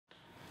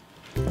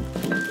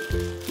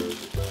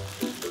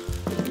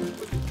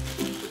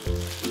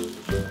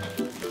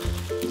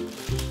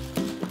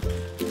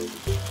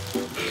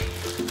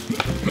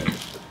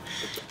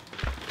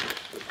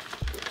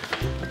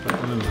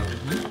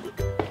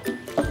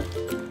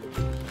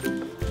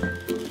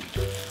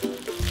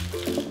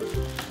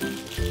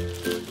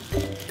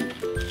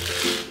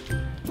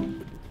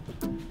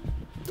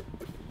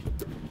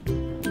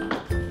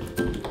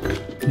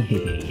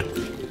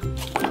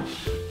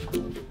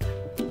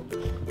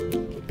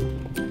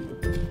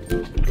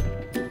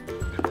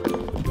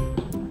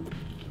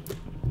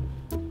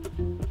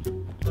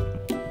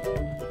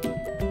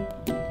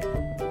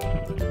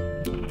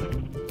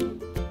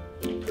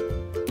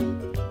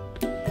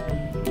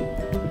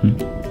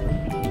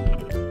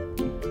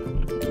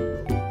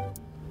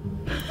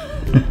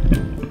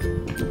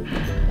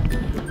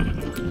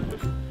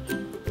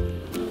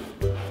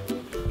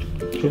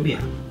초비야,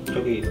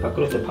 저기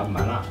밥그릇에 밥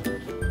많아.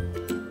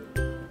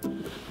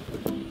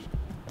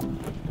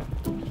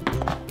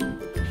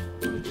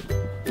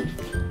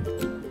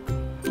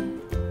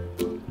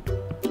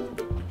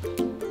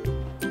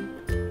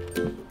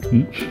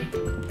 응?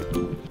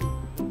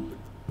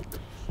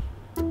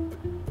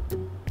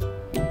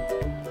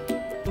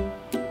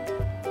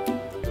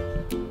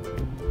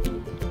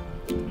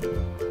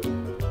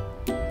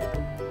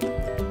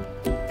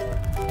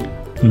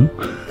 응?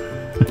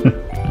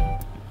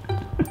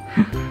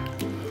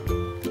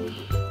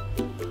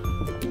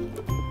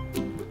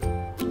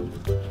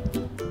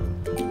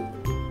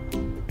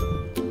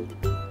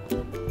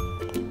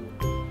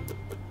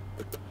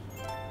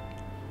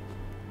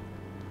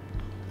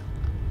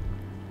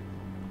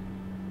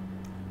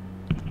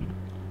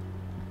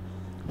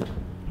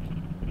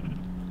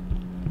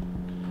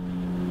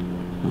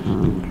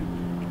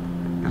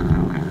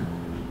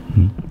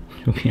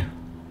 초비야,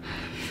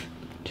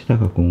 치다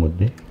갖고 온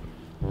건데.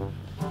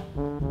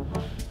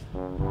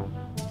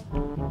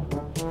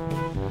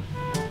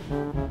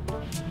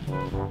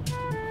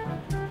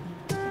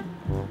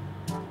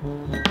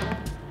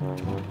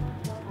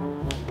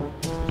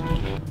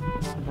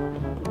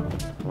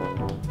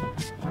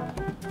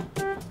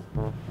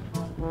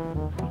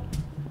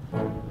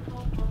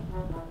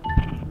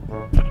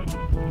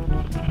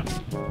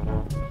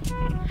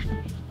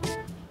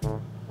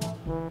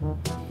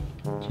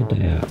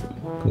 체다야,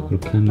 그거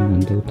그렇게 하면 안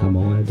되고 다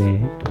먹어야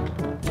돼.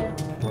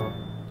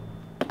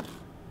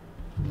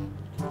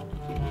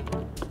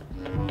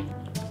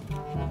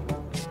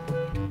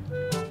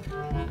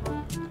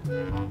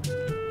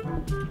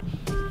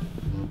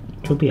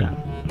 초비야,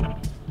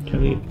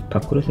 저기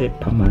밥그릇에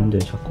밥 많은데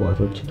자꾸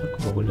와서 체다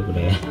거 먹으려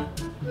그래.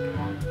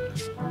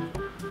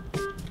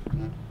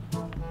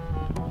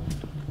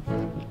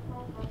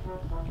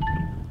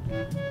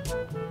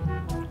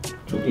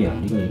 초비야,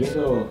 네가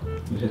이래서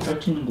요새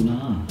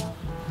살찌는구나.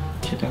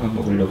 치다가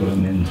먹으려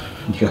그러면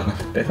네가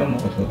가서 뺏어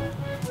먹어서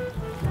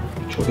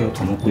초비가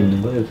더 먹고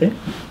있는 거야 요새?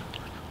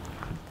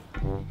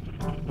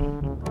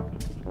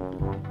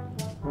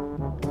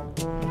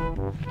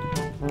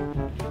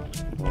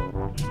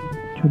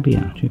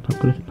 초비야, 저기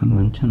밥그릇에 밥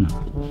많잖아.